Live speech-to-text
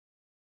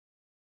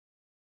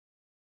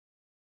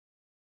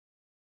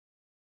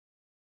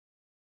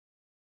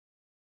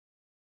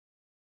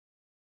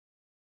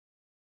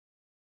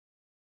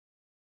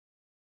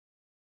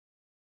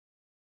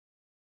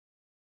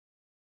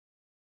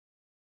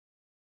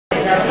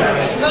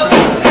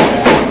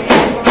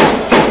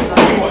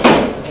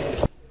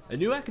A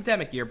new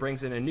academic year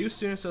brings in a new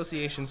student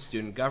association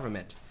student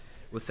government.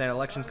 With Senate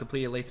elections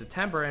completed late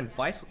September and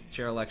vice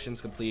chair elections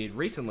completed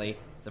recently,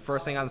 the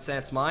first thing on the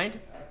Senate's mind?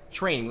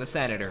 Training the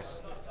senators.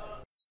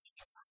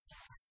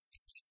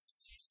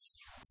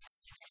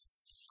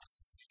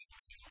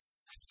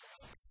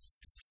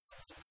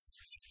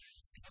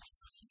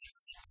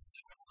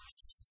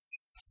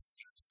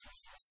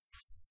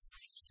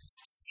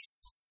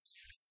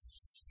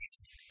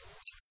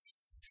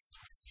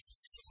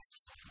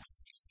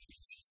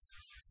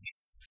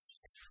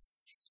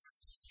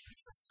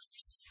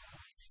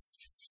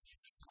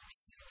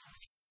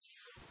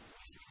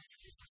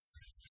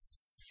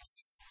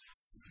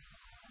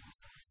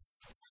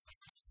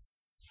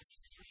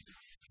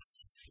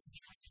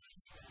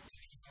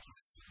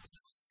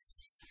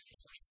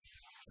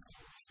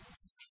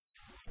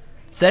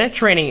 Senate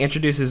training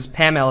introduces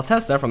Pam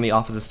Malatesta from the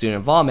Office of Student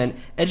Involvement,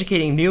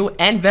 educating new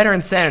and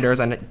veteran senators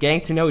on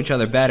getting to know each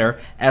other better,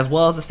 as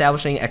well as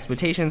establishing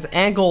expectations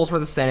and goals for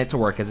the Senate to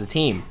work as a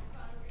team.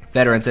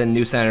 Veterans and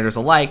new senators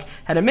alike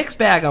had a mixed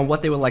bag on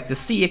what they would like to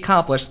see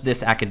accomplished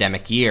this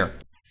academic year.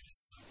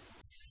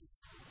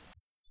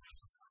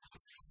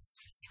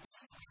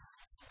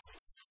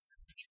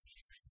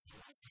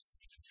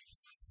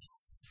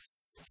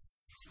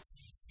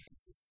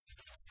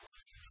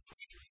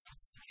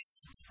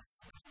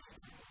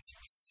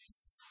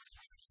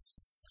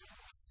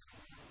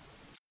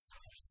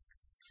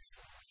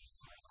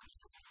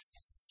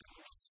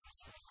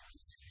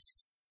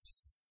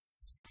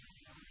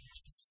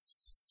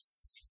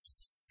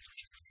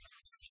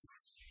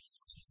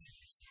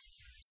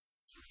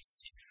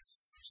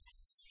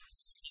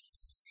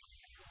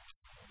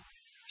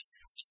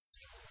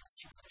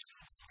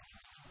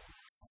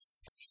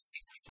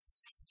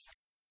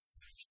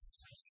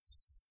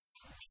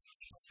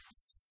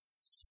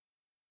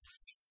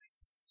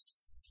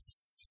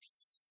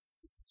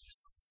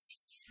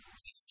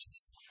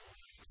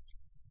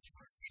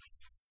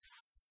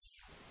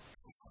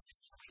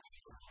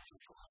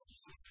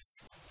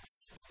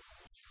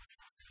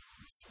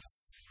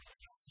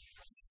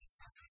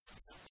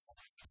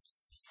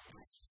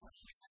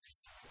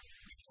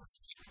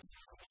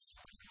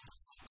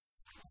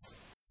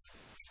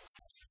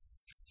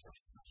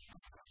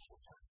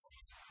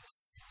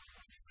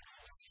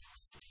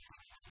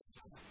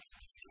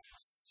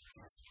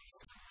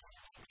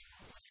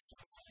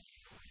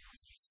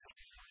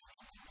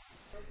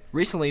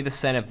 Recently, the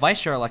Senate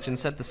vice chair election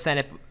set the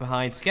Senate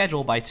behind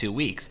schedule by 2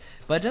 weeks,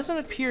 but it doesn't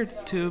appear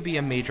to be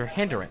a major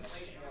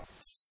hindrance.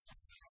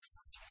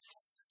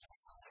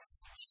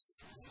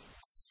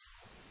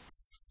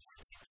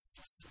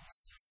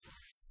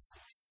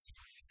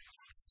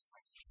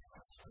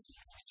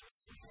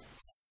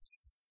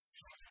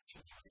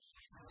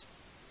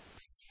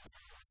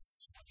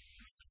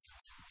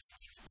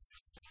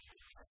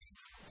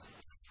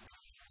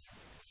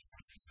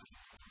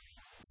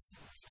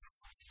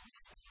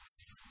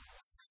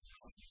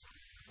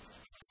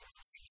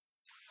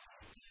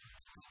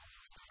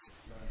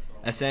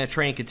 As Senate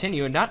training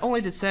continued, not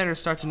only did senators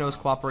start to notice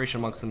cooperation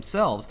amongst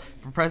themselves,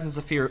 but President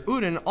Zafir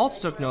Udin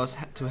also took notice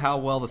to how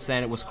well the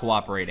Senate was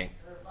cooperating.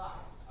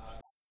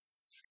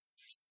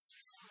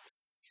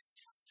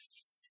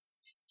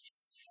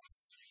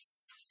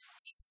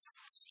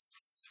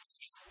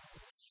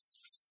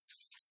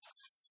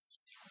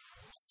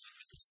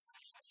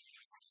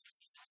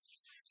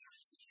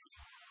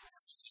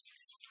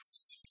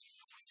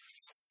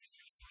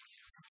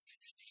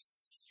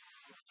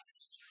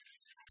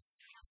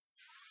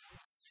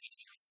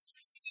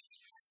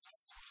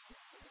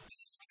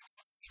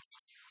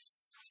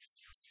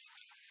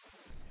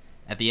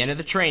 At the end of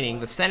the training,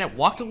 the Senate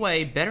walked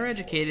away better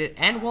educated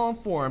and well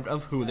informed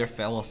of who their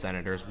fellow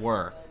senators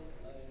were.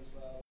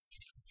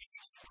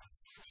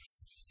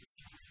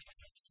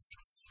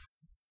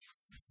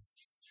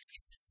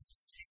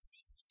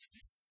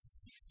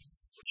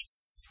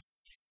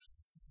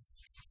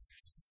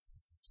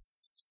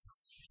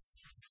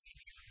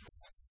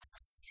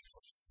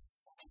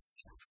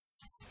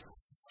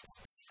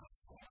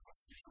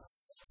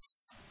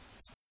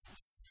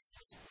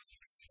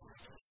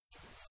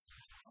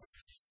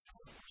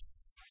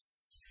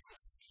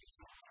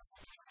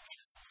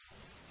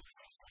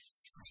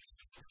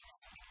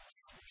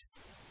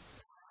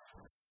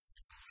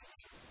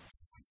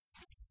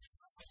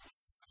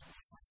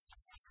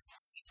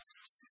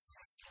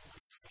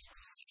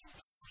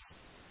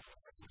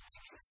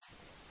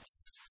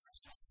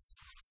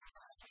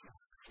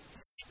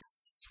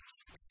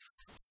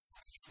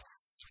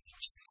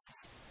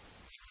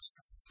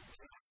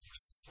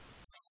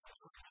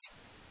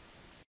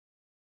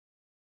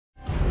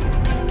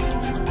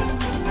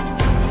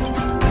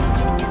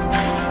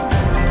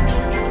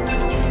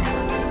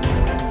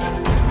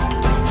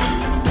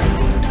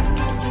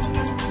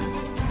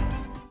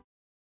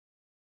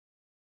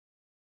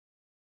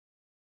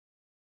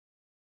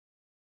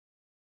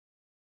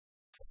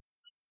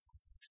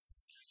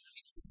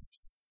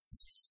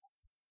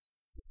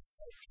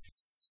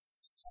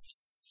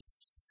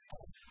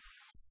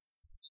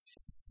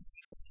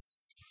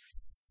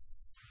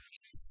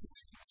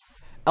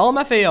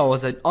 LMFAO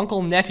is an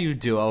uncle-nephew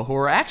duo who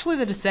are actually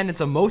the descendants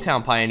of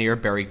Motown pioneer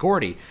Berry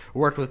Gordy, who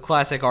worked with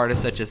classic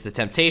artists such as The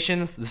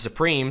Temptations, The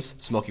Supremes,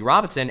 Smokey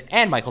Robinson,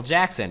 and Michael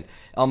Jackson.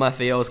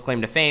 LMFAO's claim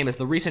to fame is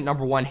the recent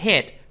 #1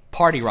 hit,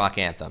 Party Rock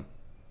Anthem.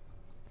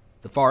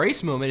 The Far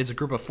East movement is a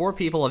group of 4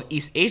 people of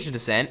East Asian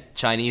descent,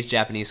 Chinese,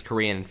 Japanese,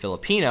 Korean, and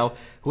Filipino,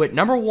 who hit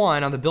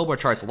 #1 on the Billboard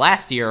charts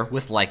last year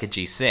with Like a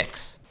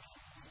G6.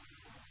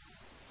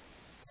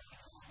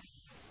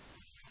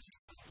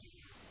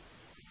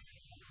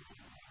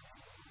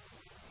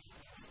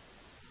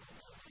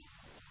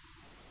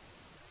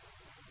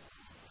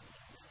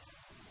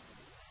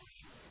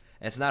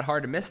 And it's not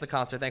hard to miss the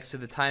concert thanks to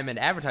the time and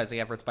advertising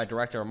efforts by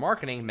Director of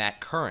Marketing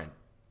Matt Curran.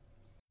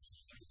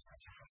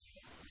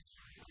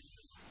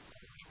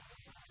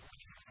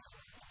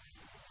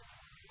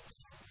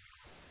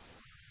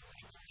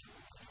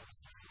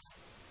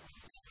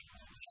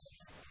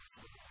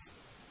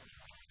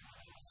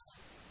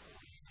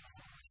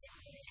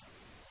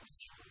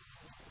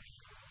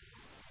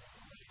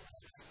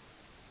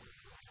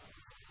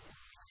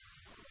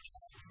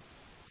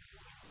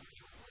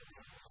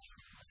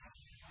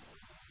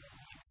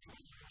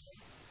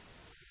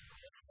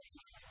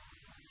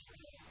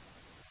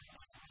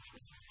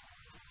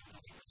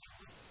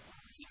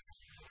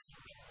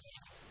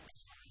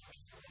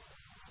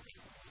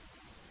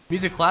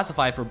 Music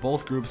classified for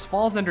both groups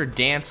falls under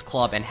dance,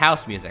 club, and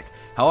house music.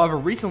 However,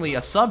 recently a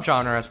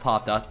subgenre has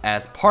popped up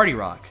as party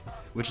rock,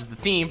 which is the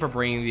theme for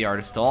bringing the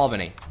artist to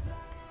Albany.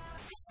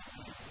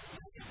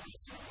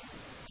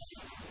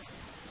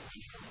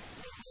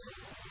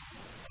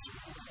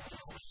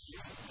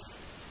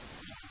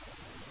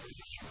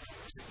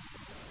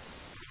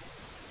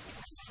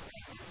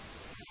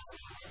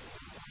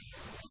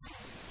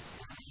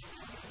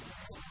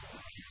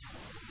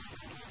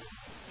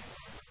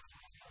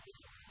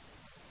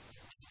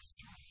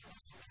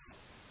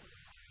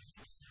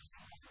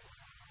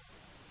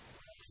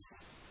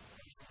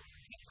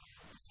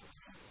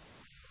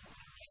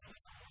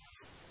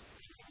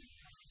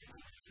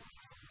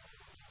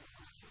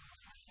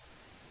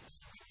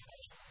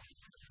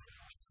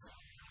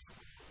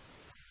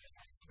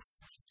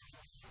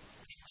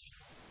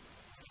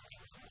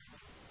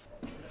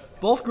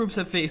 Both groups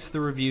have faced the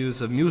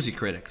reviews of music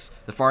critics.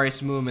 The Far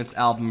East Movement's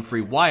album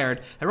Free Wired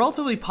had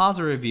relatively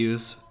positive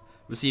reviews,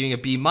 receiving a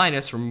B-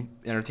 from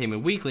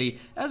Entertainment Weekly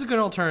as a good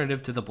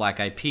alternative to the Black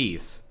Eyed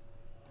Peas.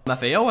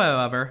 FAO,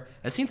 however,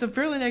 has seen some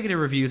fairly negative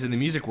reviews in the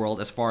music world,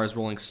 as far as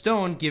Rolling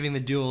Stone giving the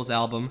duo's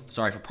album,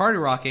 Sorry for Party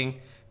Rocking,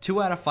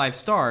 2 out of 5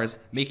 stars,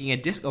 making a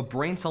disc of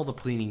brain cell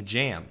depleting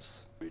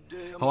jams.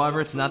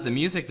 However, it's not the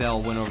music that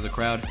will win over the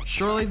crowd,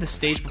 surely the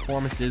stage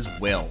performances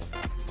will.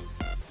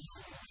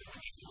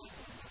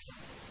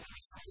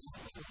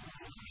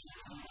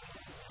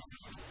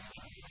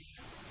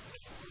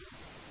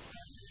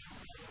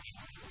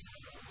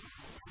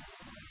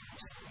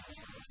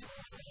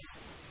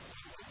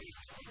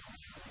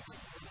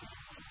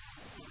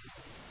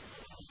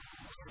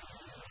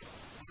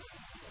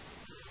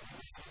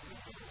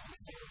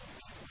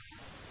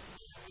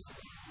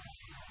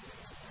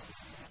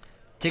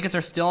 Tickets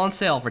are still on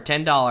sale for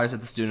 $10 at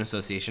the Student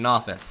Association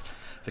office.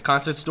 The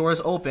concert store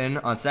is open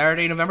on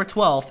Saturday, November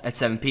 12th at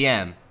 7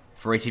 p.m.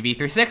 For ATV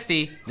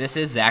 360, this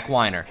is Zach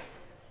Weiner.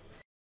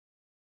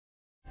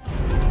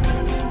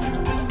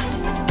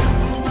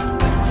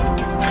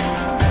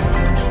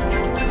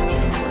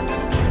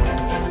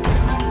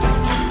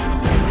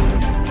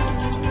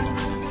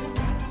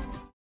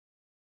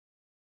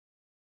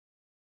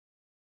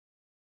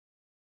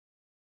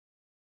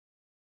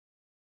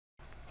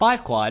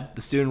 Five Quad,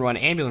 the student-run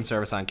ambulance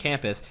service on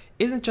campus,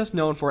 isn't just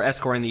known for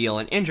escorting the ill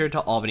and injured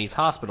to Albany's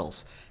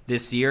hospitals.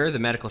 This year, the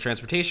Medical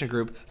Transportation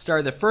Group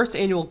started the first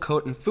annual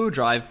coat and food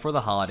drive for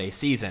the holiday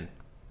season.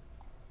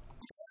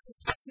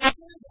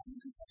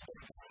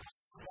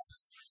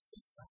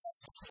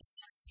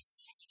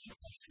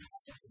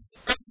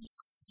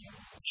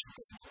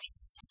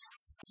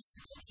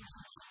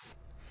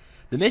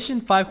 The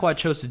mission 5 Quad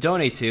chose to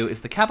donate to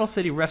is the Capital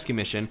City Rescue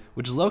Mission,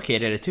 which is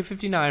located at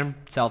 259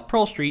 South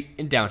Pearl Street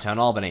in downtown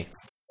Albany.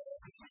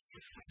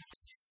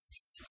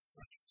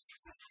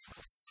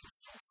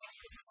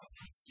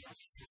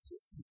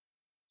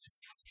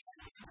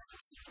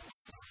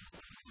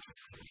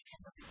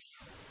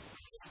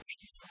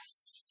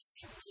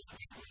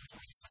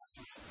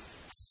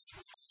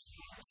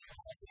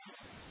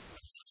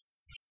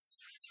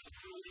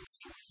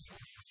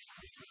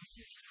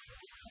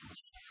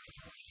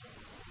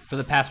 For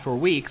the past 4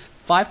 weeks,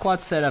 5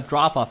 Quads set up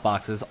drop-off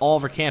boxes all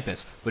over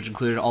campus, which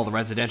included all the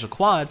residential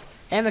quads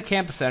and the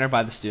campus center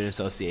by the Student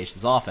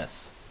Association's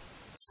office.